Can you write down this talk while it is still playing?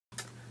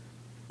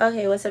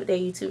Okay, what's up there,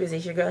 YouTubers?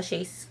 It's your girl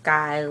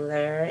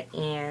Shayskyler,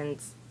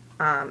 and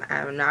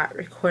I'm not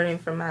recording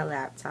from my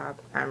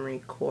laptop. I'm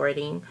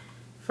recording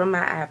from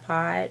my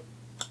iPod.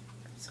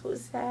 So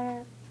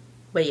sad.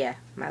 But yeah,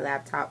 my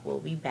laptop will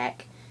be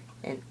back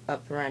and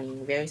up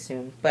running very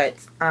soon. But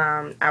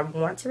I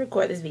want to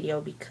record this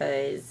video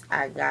because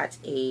I got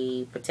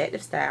a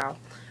protective style,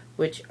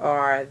 which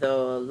are the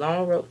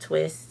long rope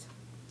twists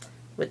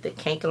with the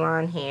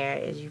cankalon hair.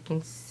 As you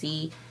can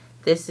see,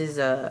 this is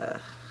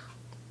a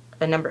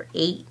number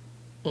 8,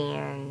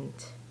 and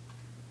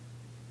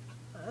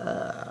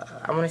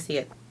I want to say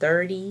a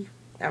 30.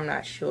 I'm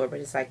not sure, but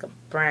it's like a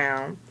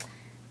brown.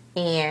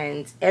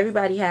 And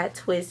everybody had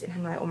twists, and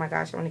I'm like, oh my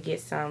gosh, I want to get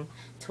some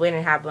twin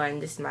and high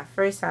bun. This is my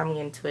first time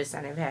getting twists.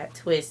 I never had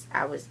twists.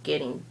 I was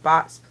getting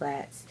box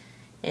plaits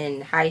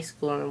in high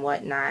school and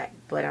whatnot,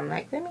 but I'm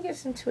like, let me get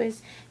some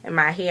twists in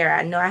my hair.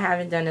 I know I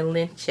haven't done a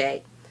length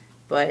check,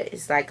 but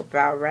it's like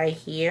about right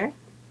here.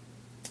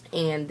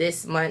 And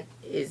this month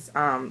is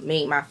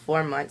made my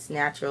 4 months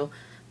natural,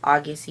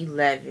 August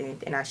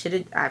 11th. And I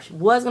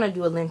was gonna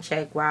do a length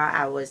check while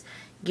I was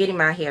getting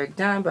my hair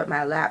done, but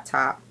my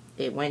laptop,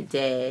 it went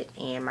dead,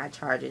 and my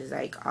charger is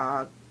like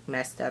all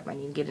messed up. I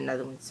need to get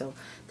another one, so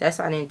that's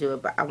why I didn't do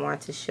it. But I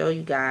wanted to show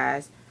you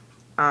guys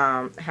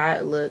how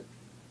it looked.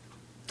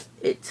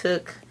 It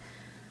took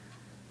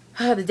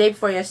the day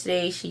before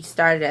yesterday. She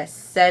started at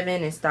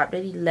 7 and stopped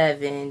at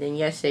 11. Then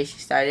yesterday she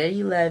started at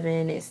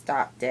 11 and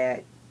stopped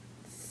at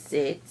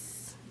 6.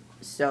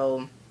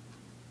 So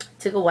it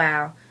took a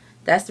while.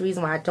 That's the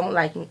reason why I don't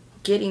like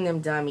getting them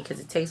done, because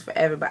it takes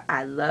forever. But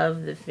I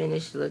love the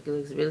finished look. It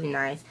looks really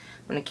nice.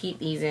 I'm gonna keep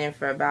these in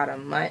for about a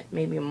month,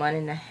 maybe a month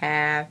and a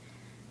half.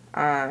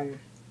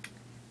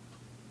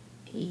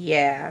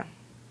 Yeah,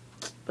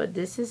 but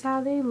this is how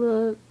they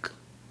look.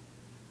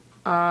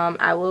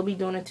 I will be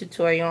doing a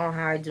tutorial on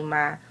how I do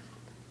my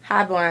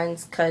high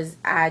buns, because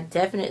I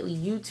definitely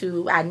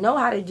YouTube. I know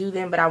how to do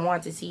them, but I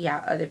want to see how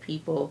other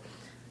people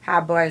high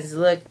buns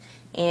look.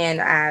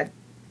 And I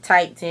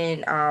typed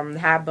in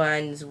high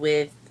buns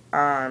with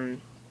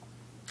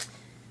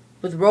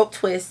rope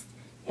twist,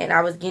 and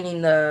I was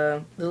getting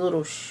the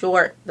little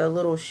short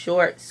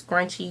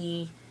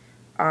scrunchy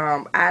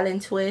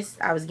island twist.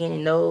 I was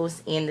getting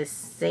those, and the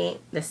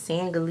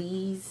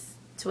Sangalese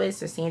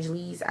twist, or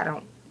Sangalese, I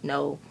don't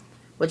know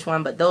which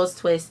one, but those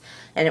twists.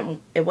 And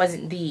it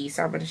wasn't these,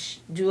 so I'm going to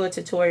do a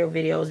tutorial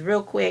video. It's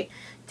real quick.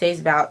 It takes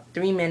about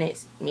 3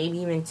 minutes, maybe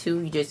even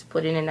 2. You just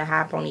put it in a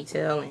high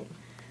ponytail and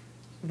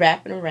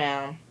wrap it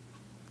around.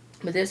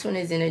 But this one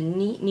is in a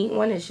neat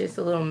one. It's just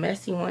a little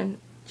messy one,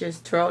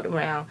 just twirled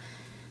around.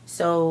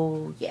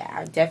 So yeah,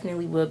 I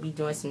definitely will be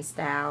doing some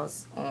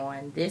styles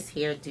on this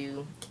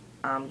hairdo.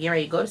 Getting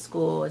ready to go to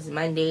school. It's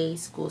Monday.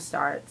 School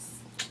starts.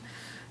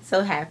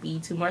 So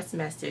happy. 2 more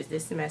semesters,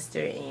 this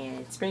semester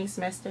and spring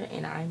semester,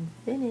 and I'm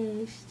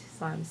finished.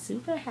 So I'm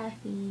super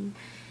happy.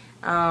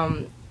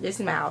 This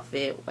is my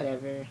outfit,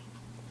 whatever.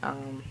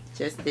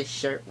 Just this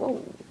shirt,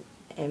 whoa,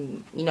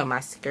 and you know, my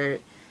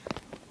skirt,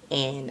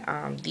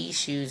 and these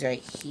shoes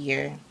right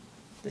here,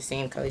 the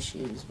same color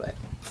shoes. But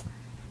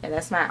yeah,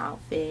 that's my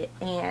outfit,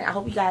 and I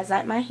hope you guys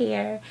like my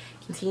hair.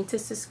 Continue to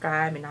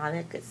subscribe and all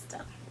that good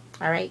stuff.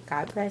 Alright,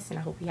 God bless, and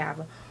I hope you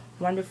have a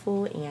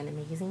wonderful and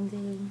amazing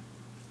day.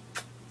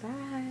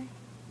 Bye.